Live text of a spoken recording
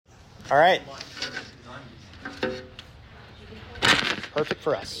All right. Perfect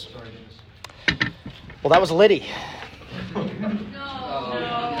for us. Well, that was Liddy.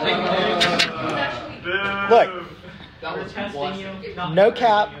 Look, no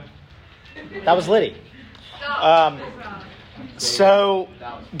cap. That was Liddy. So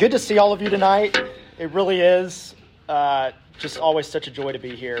good to see all of you tonight. It really is just always such a joy to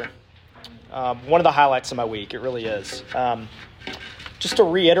be here. One of the highlights of my week. It really is. Just to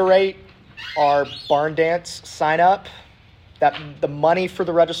reiterate our barn dance sign up, that the money for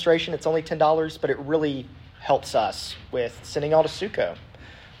the registration, it's only $10, but it really helps us with sending all to Suco,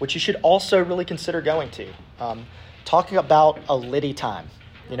 which you should also really consider going to. Talking about a Liddy time,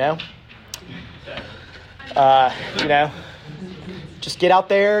 just get out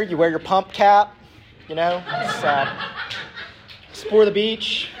there, you wear your pump cap, explore the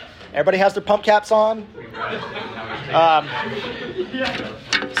beach. Everybody has their pump caps on.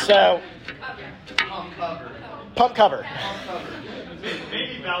 Pump cover.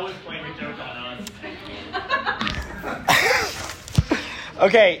 Maybe Val was playing a joke on us.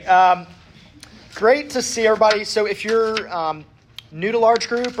 Okay, great to see everybody. So if you're new to large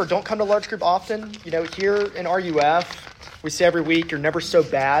group or don't come to large group often, here in RUF, we say every week, you're never so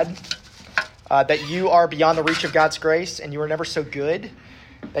bad that you are beyond the reach of God's grace, and you are never so good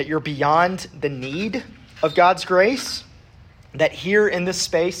that you're beyond the need of God's grace, that here in this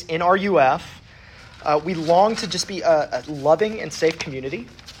space in RUF, we long to just be a loving and safe community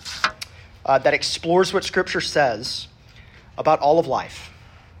that explores what Scripture says about all of life.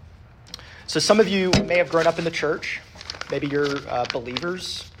 So some of you may have grown up in the church. Maybe you're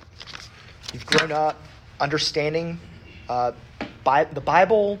believers. You've grown up understanding the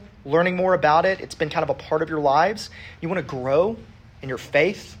Bible, learning more about it. It's been kind of a part of your lives. You want to grow in your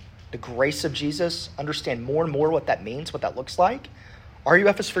faith, the grace of Jesus, understand more and more what that means, what that looks like.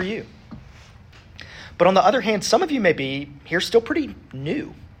 RUF is for you. But on the other hand, some of you may be here still pretty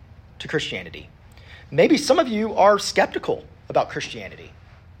new to Christianity. Maybe some of you are skeptical about Christianity.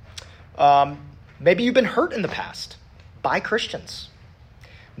 Maybe you've been hurt in the past by Christians.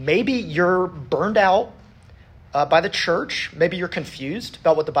 Maybe you're burned out by the church. Maybe you're confused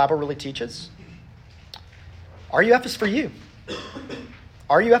about what the Bible really teaches. RUF is for you.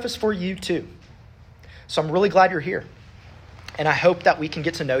 RUF is for you too. So I'm really glad you're here. And I hope that we can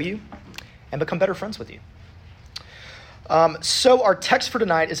get to know you and become better friends with you. So our text for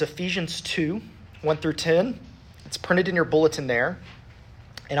tonight is Ephesians 2, 1 through 10. It's printed in your bulletin there.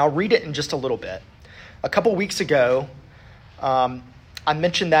 And I'll read it in just a little bit. A couple weeks ago, I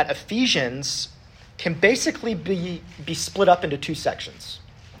mentioned that Ephesians can basically be split up into two sections.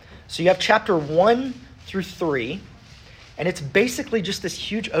 So you have chapter 1 through 3, and it's basically just this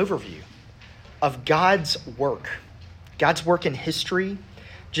huge overview of God's work in history,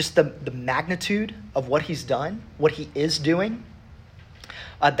 just the magnitude of what he's done, what he is doing,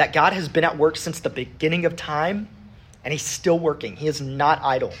 that God has been at work since the beginning of time, and he's still working. He is not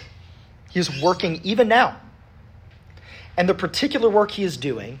idle. He is working even now. And the particular work he is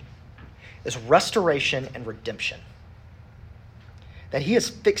doing is restoration and redemption. That he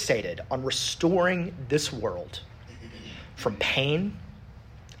is fixated on restoring this world from pain,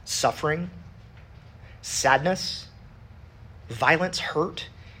 suffering, sadness, violence, hurt,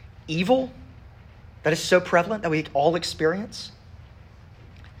 evil that is so prevalent that we all experience.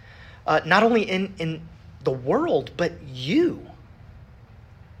 Not only in the world, but you.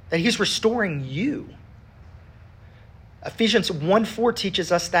 That he's restoring you. Ephesians 1:4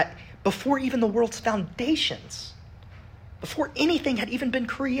 teaches us that before even the world's foundations, before anything had even been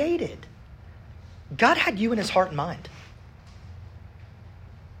created, God had you in his heart and mind.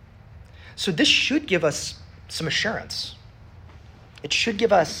 So this should give us some assurance. It should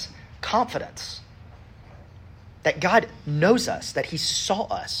give us confidence that God knows us, that he saw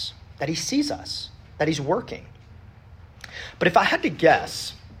us, that he sees us, that he's working. But if I had to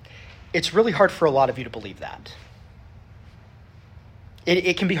guess, it's really hard for a lot of you to believe that.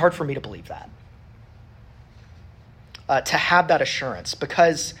 It can be hard for me to believe that. To have that assurance,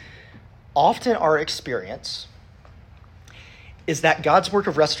 because often our experience is that God's work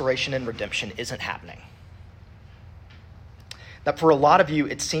of restoration and redemption isn't happening. That for a lot of you,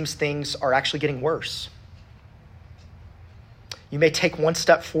 it seems things are actually getting worse. You may take one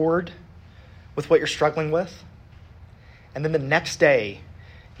step forward with what you're struggling with, and then the next day,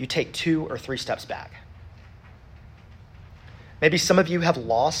 you take 2 or 3 steps back. Maybe some of you have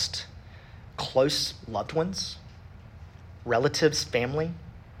lost close loved ones, relatives, family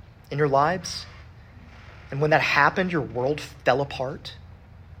in your lives. And when that happened, your world fell apart.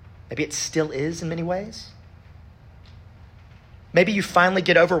 Maybe it still is in many ways. Maybe you finally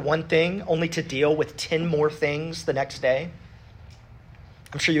get over one thing only to deal with 10 more things the next day.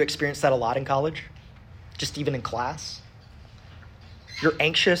 I'm sure you experienced that a lot in college, just even in class. You're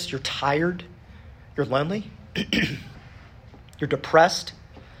anxious, you're tired, you're lonely, you're depressed,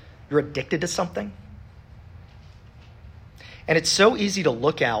 you're addicted to something. And it's so easy to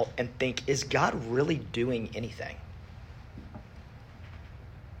look out and think, is God really doing anything?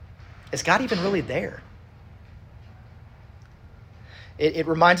 Is God even really there? It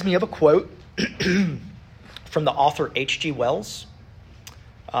reminds me of a quote from the author H.G. Wells.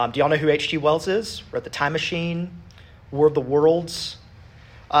 Do y'all know who H.G. Wells is? Wrote The Time Machine, War of the Worlds.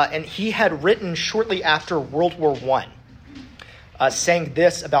 And he had written shortly after World War I, saying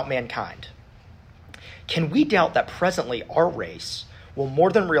this about mankind. Can we doubt that presently our race will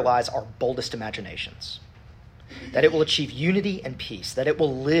more than realize our boldest imaginations? That it will achieve unity and peace, that it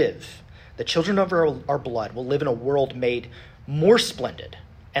will live, the children of our blood will live in a world made more splendid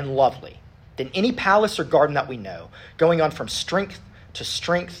and lovely than any palace or garden that we know, going on from strength to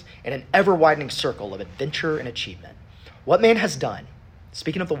strength in an ever-widening circle of adventure and achievement. What man has done,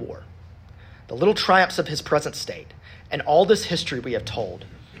 speaking of the war, the little triumphs of his present state, and all this history we have told,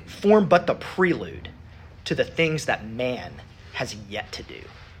 form but the prelude to the things that man has yet to do.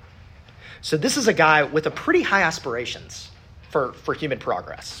 So this is a guy with a pretty high aspirations for human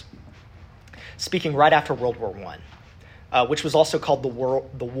progress. Speaking right after World War I, which was also called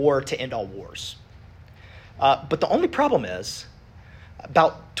the war to end all wars. But the only problem is,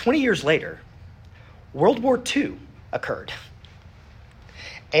 about 20 years later, World War II occurred.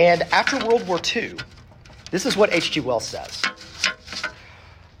 And after World War II, this is what H.G. Wells says.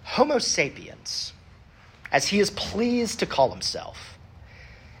 Homo sapiens, as he is pleased to call himself,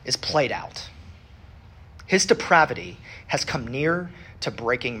 is played out. His depravity has come near to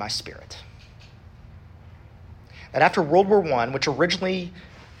breaking my spirit. That after World War I, which originally,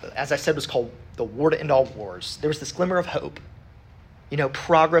 as I said, was called the war to end all wars, there was this glimmer of hope.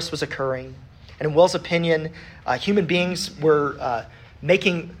 Progress was occurring. And in Wells' opinion, human beings were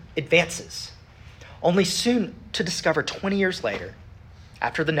making advances. Only soon to discover 20 years later,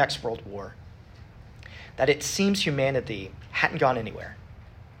 after the next World War, that it seems humanity hadn't gone anywhere.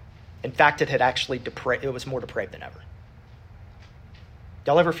 In fact, it had actually it was more depraved than ever.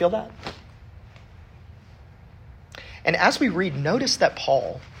 Y'all ever feel that? And as we read, notice that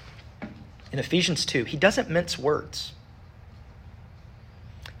Paul, in Ephesians 2, he doesn't mince words.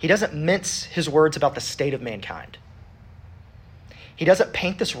 He doesn't mince his words about the state of mankind. He doesn't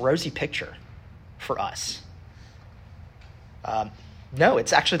paint this rosy picture for us. No,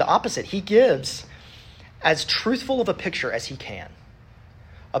 it's actually the opposite. He gives as truthful of a picture as he can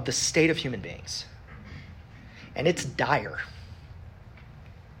of the state of human beings. And it's dire.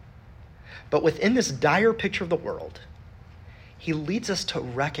 But within this dire picture of the world, he leads us to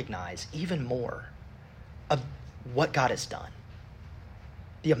recognize even more of what God has done.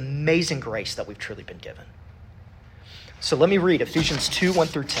 The amazing grace that we've truly been given. So let me read Ephesians 2, 1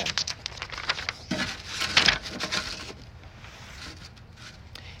 through 10.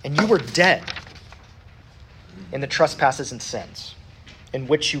 And you were dead in the trespasses and sins in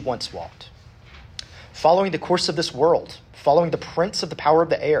which you once walked, following the course of this world, following the prince of the power of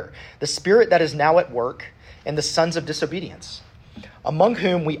the air, the spirit that is now at work in the sons of disobedience, among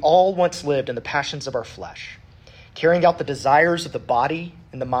whom we all once lived in the passions of our flesh, carrying out the desires of the body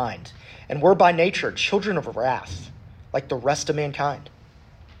and the mind, and were by nature children of wrath, like the rest of mankind.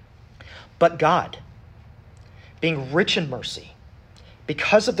 But God, being rich in mercy,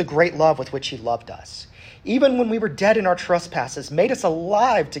 because of the great love with which he loved us, even when we were dead in our trespasses, made us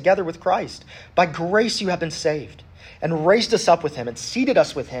alive together with Christ. By grace you have been saved, and raised us up with him, and seated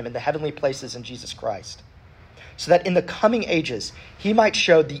us with him in the heavenly places in Jesus Christ, so that in the coming ages he might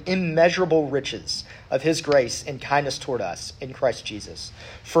show the immeasurable riches of his grace and kindness toward us in Christ Jesus.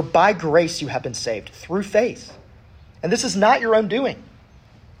 For by grace you have been saved through faith. And this is not your own doing.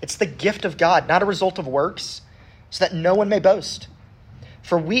 It's the gift of God, not a result of works, so that no one may boast.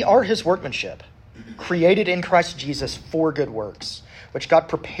 For we are his workmanship, created in Christ Jesus for good works, which God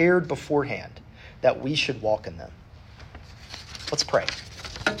prepared beforehand that we should walk in them. Let's pray.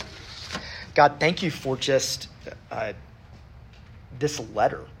 God, thank you for just this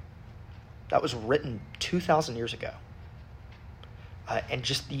letter that was written 2,000 years ago. And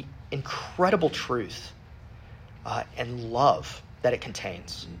just the incredible truth and love that it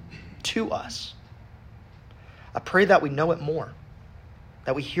contains to us. I pray that we know it more,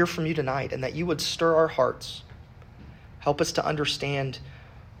 that we hear from you tonight, and that you would stir our hearts. Help us to understand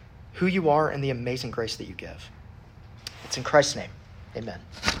who you are and the amazing grace that you give. It's in Christ's name. Amen.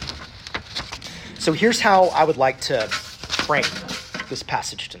 So here's how I would like to frame this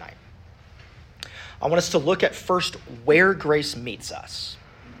passage tonight. I want us to look at first where grace meets us.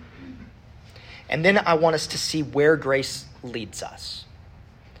 And then I want us to see where grace leads us.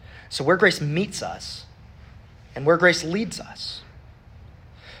 So where grace meets us and where grace leads us.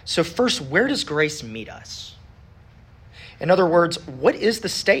 So first, where does grace meet us? In other words, what is the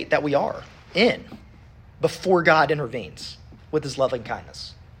state that we are in before God intervenes with his loving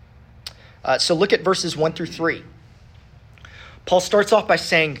kindness? So look at verses 1 through 3. Paul starts off by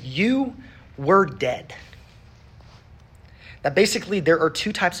saying, you were dead. That basically there are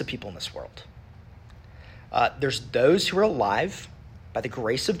two types of people in this world. There's those who are alive by the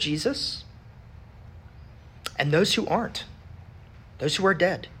grace of Jesus, and those who aren't, those who are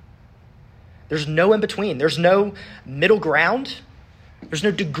dead. There's no in between. There's no middle ground. There's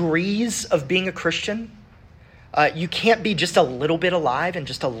no degrees of being a Christian. You can't be just a little bit alive and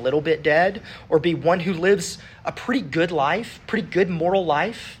just a little bit dead, or be one who lives a pretty good life, pretty good moral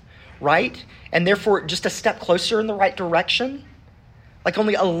life, right? And therefore just a step closer in the right direction, like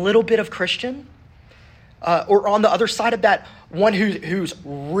only a little bit of Christian. Or on the other side of that, one who's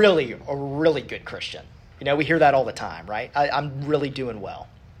really a really good Christian. You know, we hear that all the time, right? I'm really doing well.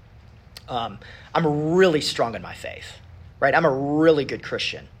 I'm really strong in my faith, right? I'm a really good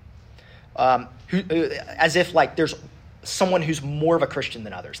Christian. As if like there's someone who's more of a Christian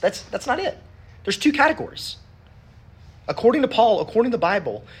than others. That's not it. There's two categories. According to Paul, according to the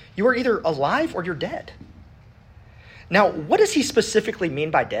Bible, you are either alive or you're dead. Now, what does he specifically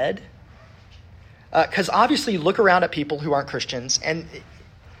mean by dead? Because obviously you look around at people who aren't Christians and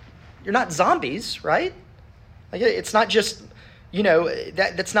you're not zombies, right? Like it's not just,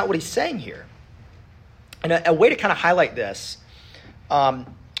 that's not what he's saying here. And a way to kind of highlight this,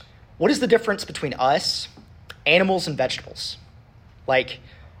 what is the difference between us, animals, and vegetables? Like,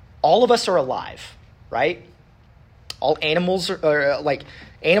 all of us are alive, right? All animals are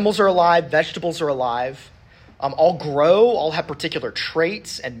alive, vegetables are alive. All grow, all have particular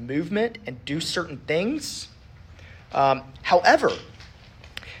traits and movement and do certain things. However,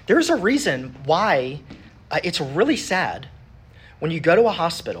 there's a reason why it's really sad when you go to a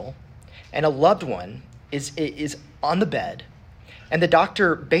hospital and a loved one is on the bed and the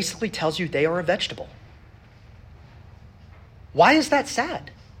doctor basically tells you they are a vegetable. Why is that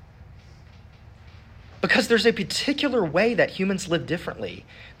sad? Because there's a particular way that humans live differently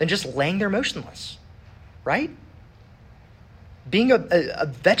than just laying there motionless, right? Being a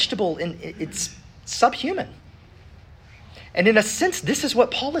vegetable, it's subhuman. And in a sense, this is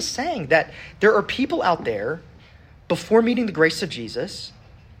what Paul is saying, that there are people out there before meeting the grace of Jesus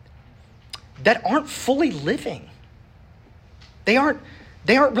that aren't fully living. They aren't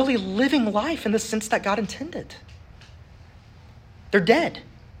really living life in the sense that God intended. They're dead.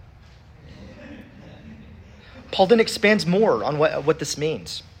 Paul then expands more on what this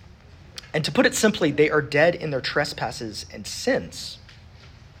means. And to put it simply, they are dead in their trespasses and sins.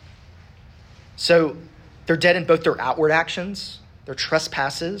 So they're dead in both their outward actions, their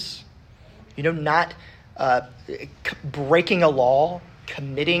trespasses, not breaking a law,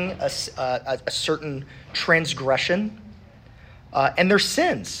 committing a certain transgression, and their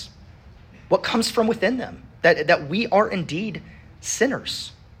sins, what comes from within them, that we are indeed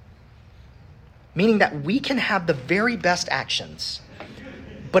sinners, meaning that we can have the very best actions,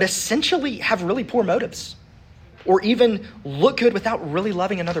 but essentially have really poor motives, or even look good without really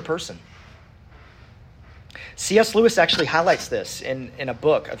loving another person. C.S. Lewis actually highlights this in a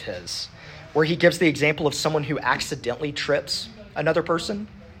book of his, where he gives the example of someone who accidentally trips another person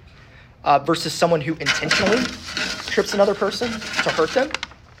versus someone who intentionally trips another person to hurt them.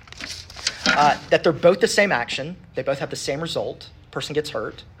 That they're both the same action. They both have the same result. Person gets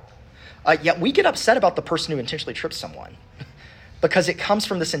hurt. Yet we get upset about the person who intentionally trips someone because it comes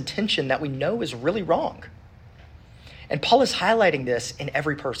from this intention that we know is really wrong. And Paul is highlighting this in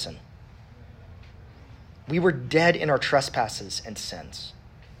every person. We were dead in our trespasses and sins.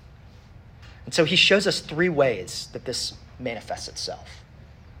 And so he shows us three ways that this manifests itself.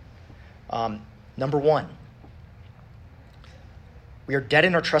 Number one, we are dead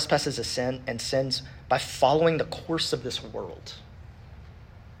in our trespasses and sins by following the course of this world.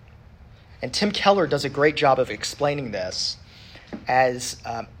 And Tim Keller does a great job of explaining this as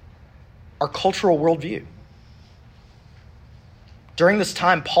our cultural worldview. During this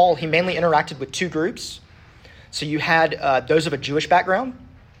time, Paul, he mainly interacted with two groups. So you had those of a Jewish background,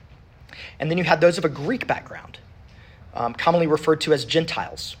 and then you had those of a Greek background, commonly referred to as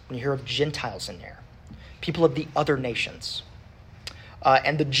Gentiles, when you hear of Gentiles in there, people of the other nations.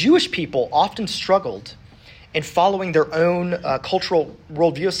 And the Jewish people often struggled in following their own cultural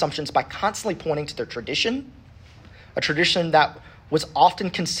worldview assumptions by constantly pointing to their tradition, a tradition that was often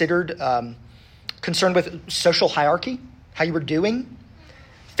considered concerned with social hierarchy, how you were doing,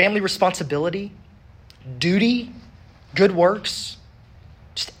 family responsibility, duty, good works,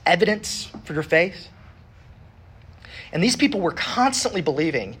 just evidence for your faith. And these people were constantly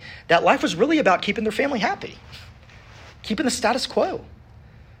believing that life was really about keeping their family happy, keeping the status quo,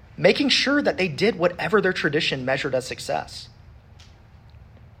 making sure that they did whatever their tradition measured as success.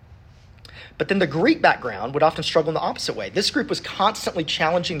 But then the Greek background would often struggle in the opposite way. This group was constantly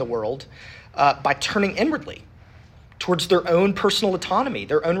challenging the world by turning inwardly towards their own personal autonomy,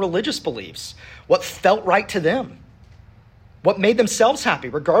 their own religious beliefs, what felt right to them, what made themselves happy,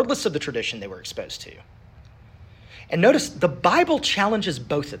 regardless of the tradition they were exposed to. And notice, the Bible challenges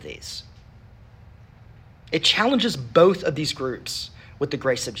both of these. It challenges both of these groups with the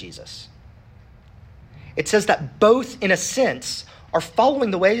grace of Jesus. It says that both, in a sense, are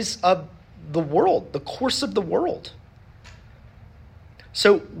following the ways of the world, the course of the world.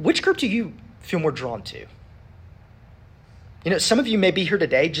 So which group do you feel more drawn to? You know, some of you may be here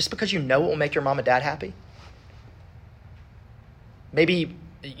today just because you know it will make your mom and dad happy. Maybe,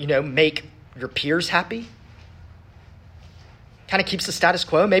 make your peers happy. Kind of keeps the status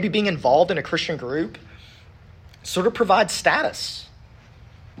quo. Maybe being involved in a Christian group sort of provides status,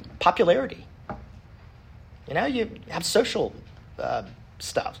 popularity. You have social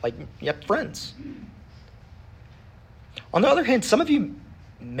stuff, like you have friends. On the other hand, some of you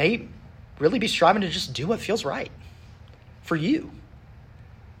may really be striving to just do what feels right for you.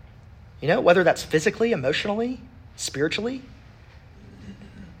 Whether that's physically, emotionally, spiritually.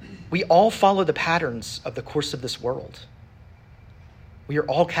 We all follow the patterns of the course of this world. We are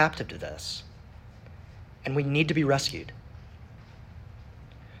all captive to this, and we need to be rescued.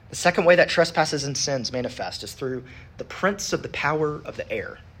 The second way that trespasses and sins manifest is through the prince of the power of the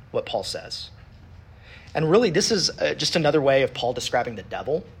air, what Paul says. And really, this is just another way of Paul describing the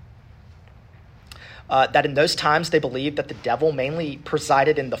devil. That in those times, they believed that the devil mainly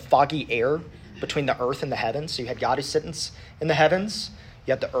presided in the foggy air between the earth and the heavens. So you had God who sits in the heavens.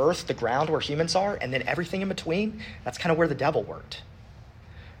 You have the earth, the ground where humans are, and then everything in between. That's kind of where the devil worked.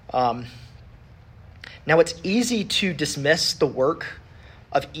 Now, it's easy to dismiss the work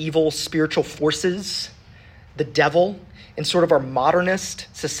of evil spiritual forces, the devil, in sort of our modernist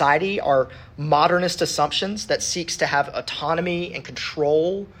society, our modernist assumptions that seeks to have autonomy and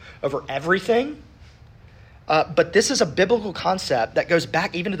control over everything. But this is a biblical concept that goes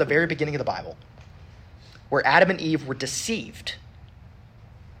back even to the very beginning of the Bible, where Adam and Eve were deceived.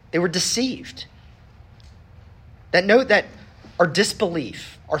 They were deceived. That note that our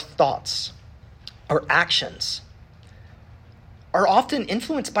disbelief, our thoughts, our actions are often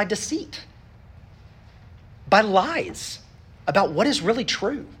influenced by deceit, by lies about what is really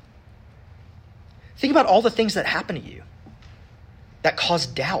true. Think about all the things that happen to you that cause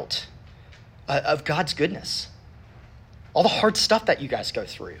doubt of God's goodness, all the hard stuff that you guys go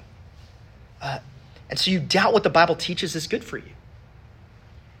through. And so you doubt what the Bible teaches is good for you.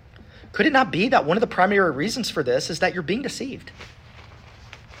 Could it not be that one of the primary reasons for this is that you're being deceived?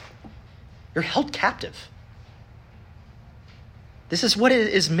 You're held captive. This is what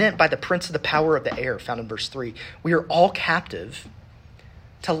is meant by the prince of the power of the air, found in verse 3. We are all captive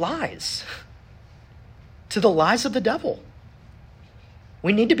to lies, to the lies of the devil.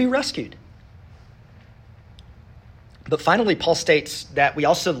 We need to be rescued. But finally, Paul states that we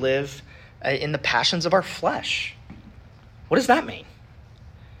also live in the passions of our flesh. What does that mean?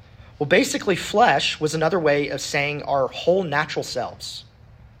 Well, basically, flesh was another way of saying our whole natural selves.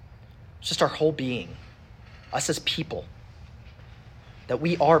 It's just our whole being, us as people. That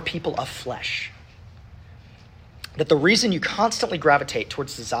we are people of flesh. That the reason you constantly gravitate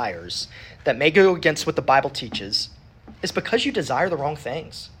towards desires that may go against what the Bible teaches is because you desire the wrong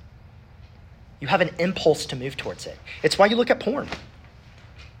things. You have an impulse to move towards it. It's why you look at porn.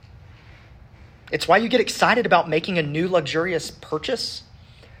 It's why you get excited about making a new luxurious purchase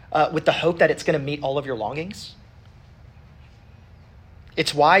with the hope that it's going to meet all of your longings.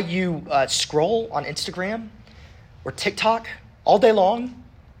 It's why you scroll on Instagram or TikTok all day long,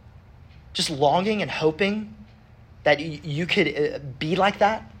 just longing and hoping that you could be like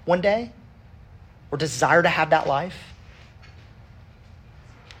that one day, or desire to have that life,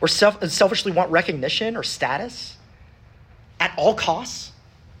 or selfishly want recognition or status at all costs,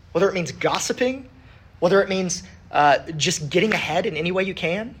 whether it means gossiping, whether it means just getting ahead in any way you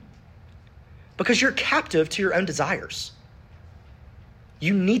can, because you're captive to your own desires.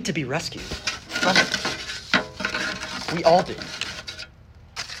 You need to be rescued from it. We all do.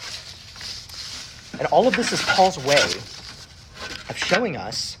 And all of this is Paul's way of showing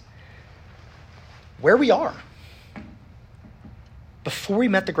us where we are before we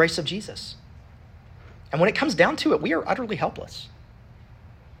met the grace of Jesus. And when it comes down to it, we are utterly helpless.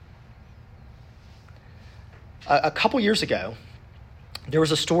 A couple years ago, there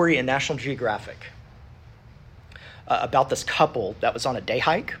was a story in National Geographic about this couple that was on a day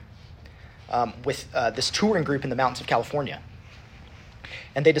hike with this touring group in the mountains of California.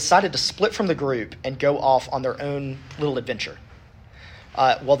 And they decided to split from the group and go off on their own little adventure.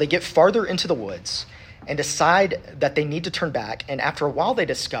 Well, they get farther into the woods and decide that they need to turn back. And after a while, they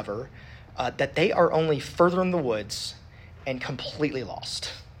discover that they are only further in the woods and completely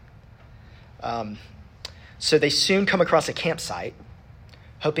lost. So they soon come across a campsite,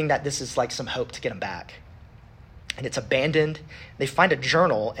 hoping that this is like some hope to get them back. And it's abandoned. They find a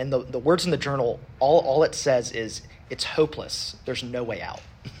journal, and the words in the journal, all it says is, it's hopeless. There's no way out.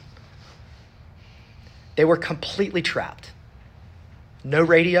 They were completely trapped. No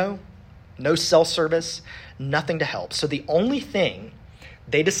radio, no cell service, nothing to help. So the only thing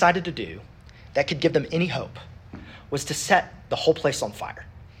they decided to do that could give them any hope was to set the whole place on fire.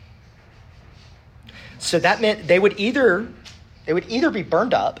 So that meant they would either be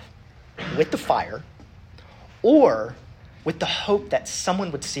burned up with the fire or with the hope that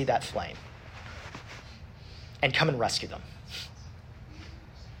someone would see that flame and come and rescue them.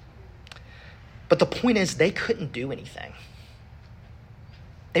 But the point is, they couldn't do anything.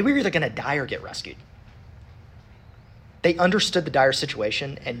 They were either going to die or get rescued. They understood the dire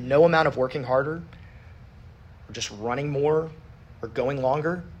situation, and no amount of working harder or just running more or going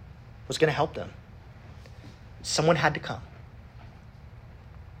longer was going to help them. Someone had to come.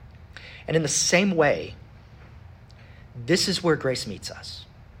 And in the same way, this is where grace meets us.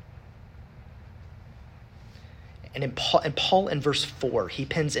 And Paul in verse 4, he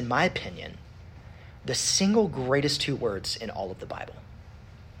pens, in my opinion, the single greatest two words in all of the Bible.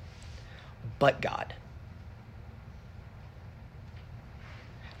 But God.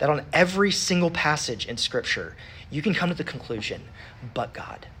 That on every single passage in Scripture, you can come to the conclusion, but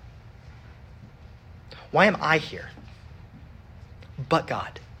God. Why am I here? But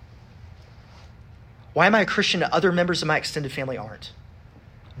God. Why am I a Christian and other members of my extended family aren't?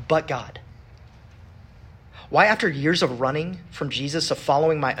 But God. Why, after years of running from Jesus, of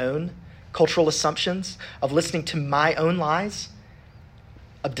following my own cultural assumptions, of listening to my own lies,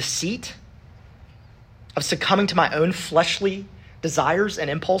 of deceit, of succumbing to my own fleshly desires and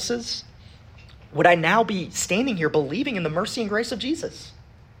impulses, would I now be standing here believing in the mercy and grace of Jesus?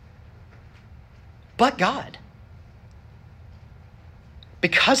 But God.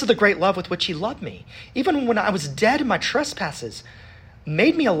 Because of the great love with which he loved me, even when I was dead in my trespasses,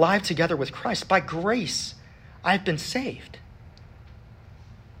 made me alive together with Christ. By grace, I have been saved.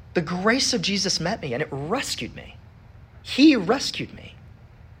 The grace of Jesus met me and it rescued me. He rescued me.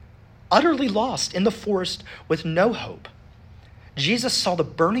 Utterly lost in the forest with no hope, Jesus saw the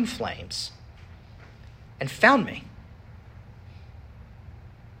burning flames and found me.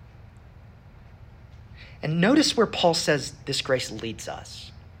 And notice where Paul says this grace leads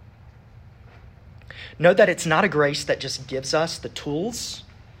us. Note that it's not a grace that just gives us the tools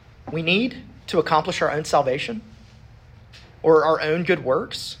we need to accomplish our own salvation or our own good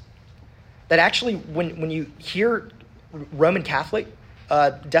works. That actually, when you hear Roman Catholic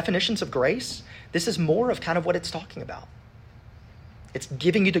definitions of grace, this is more of kind of what it's talking about. It's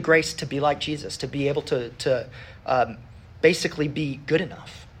giving you the grace to be like Jesus, to be able to basically be good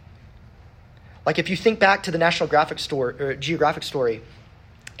enough. Like if you think back to the National Geographic story,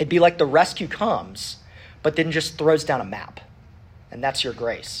 it'd be like the rescue comes, but then just throws down a map. And that's your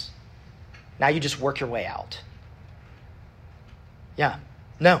grace. Now you just work your way out. Yeah.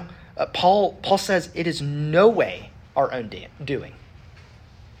 No. Paul says it is no way our own doing.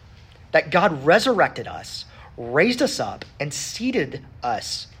 That God resurrected us, raised us up, and seated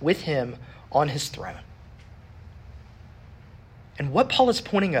us with him on his throne. And what Paul is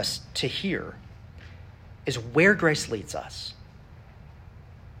pointing us to here is where grace leads us.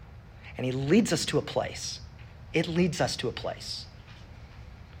 And he leads us to a place. It leads us to a place.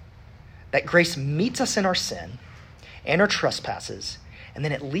 That grace meets us in our sin and our trespasses, and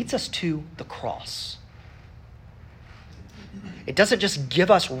then it leads us to the cross. It doesn't just give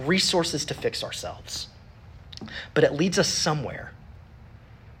us resources to fix ourselves, but it leads us somewhere.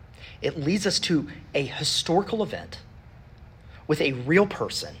 It leads us to a historical event with a real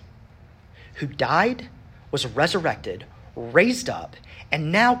person who died, was resurrected, raised up, and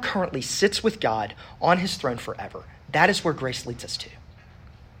now currently sits with God on his throne forever. That is where grace leads us to.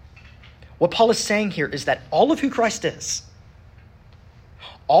 What Paul is saying here is that all of who Christ is,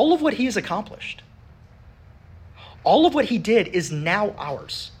 all of what he has accomplished, all of what he did is now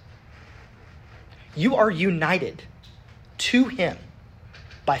ours. You are united to him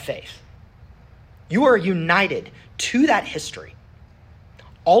by faith. You are united to that history,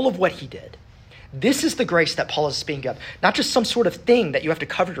 all of what he did. This is the grace that Paul is speaking of, not just some sort of thing that you have to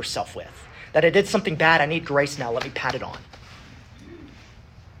cover yourself with, that I did something bad, I need grace now, let me pat it on.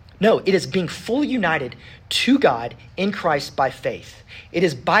 No, it is being fully united to God in Christ by faith. It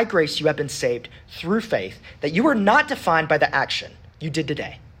is by grace you have been saved through faith, that you are not defined by the action you did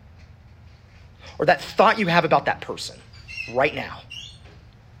today, or that thought you have about that person right now,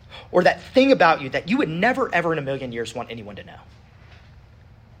 or that thing about you that you would never, ever in a million years want anyone to know.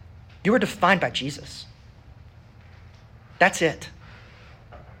 You are defined by Jesus. That's it.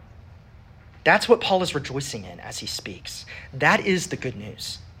 That's what Paul is rejoicing in as he speaks. That is the good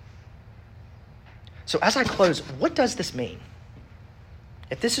news. So as I close, what does this mean?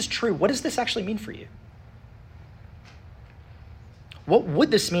 If this is true, what does this actually mean for you? What would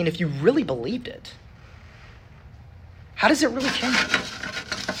this mean if you really believed it? How does it really change you?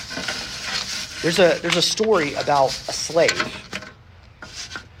 There's a story about a slave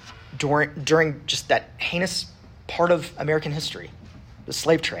during just that heinous part of American history, the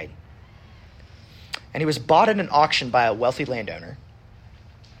slave trade. And he was bought at an auction by a wealthy landowner.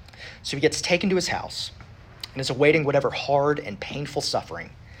 So he gets taken to his house and is awaiting whatever hard and painful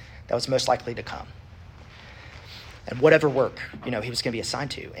suffering that was most likely to come. And whatever work, he was going to be assigned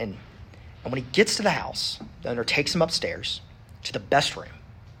to. And when he gets to the house, the owner takes him upstairs to the best room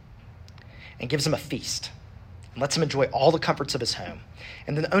and gives him a feast and lets him enjoy all the comforts of his home.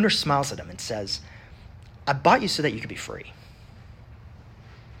 And then the owner smiles at him and says, I bought you so that you could be free.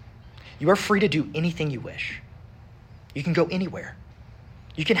 You are free to do anything you wish. You can go anywhere.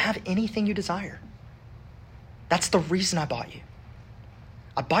 You can have anything you desire. That's the reason I bought you.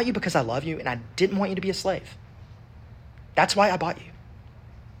 I bought you because I love you and I didn't want you to be a slave. That's why I bought you.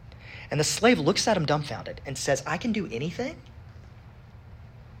 And the slave looks at him dumbfounded and says, I can do anything?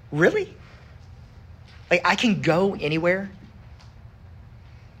 Really? Like, I can go anywhere?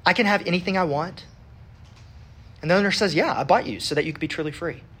 I can have anything I want? And the owner says, yeah, I bought you so that you could be truly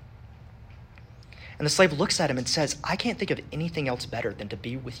free. And the slave looks at him and says, I can't think of anything else better than to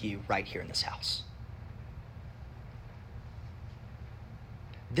be with you right here in this house.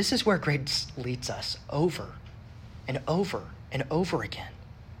 This is where grace leads us over and over and over again.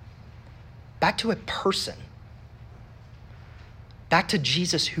 Back to a person. Back to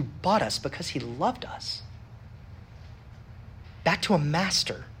Jesus who bought us because he loved us. Back to a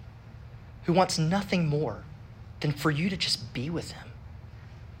master who wants nothing more than for you to just be with him.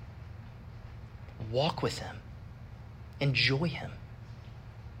 Walk with him. Enjoy him.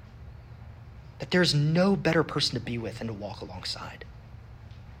 That there's no better person to be with and to walk alongside.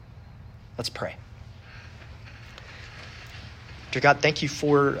 Let's pray. Dear God, thank you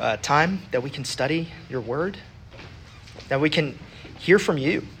for time that we can study your word, that we can hear from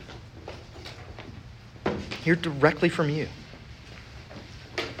you, hear directly from you.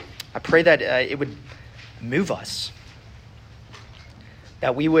 I pray that it would move us,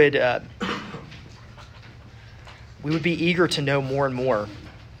 that we would be eager to know more and more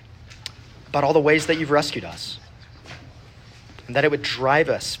about all the ways that you've rescued us, and that it would drive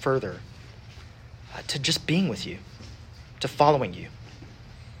us further to just being with you, to following you,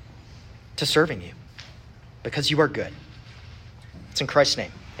 to serving you, because you are good. It's in Christ's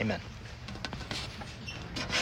name. Amen.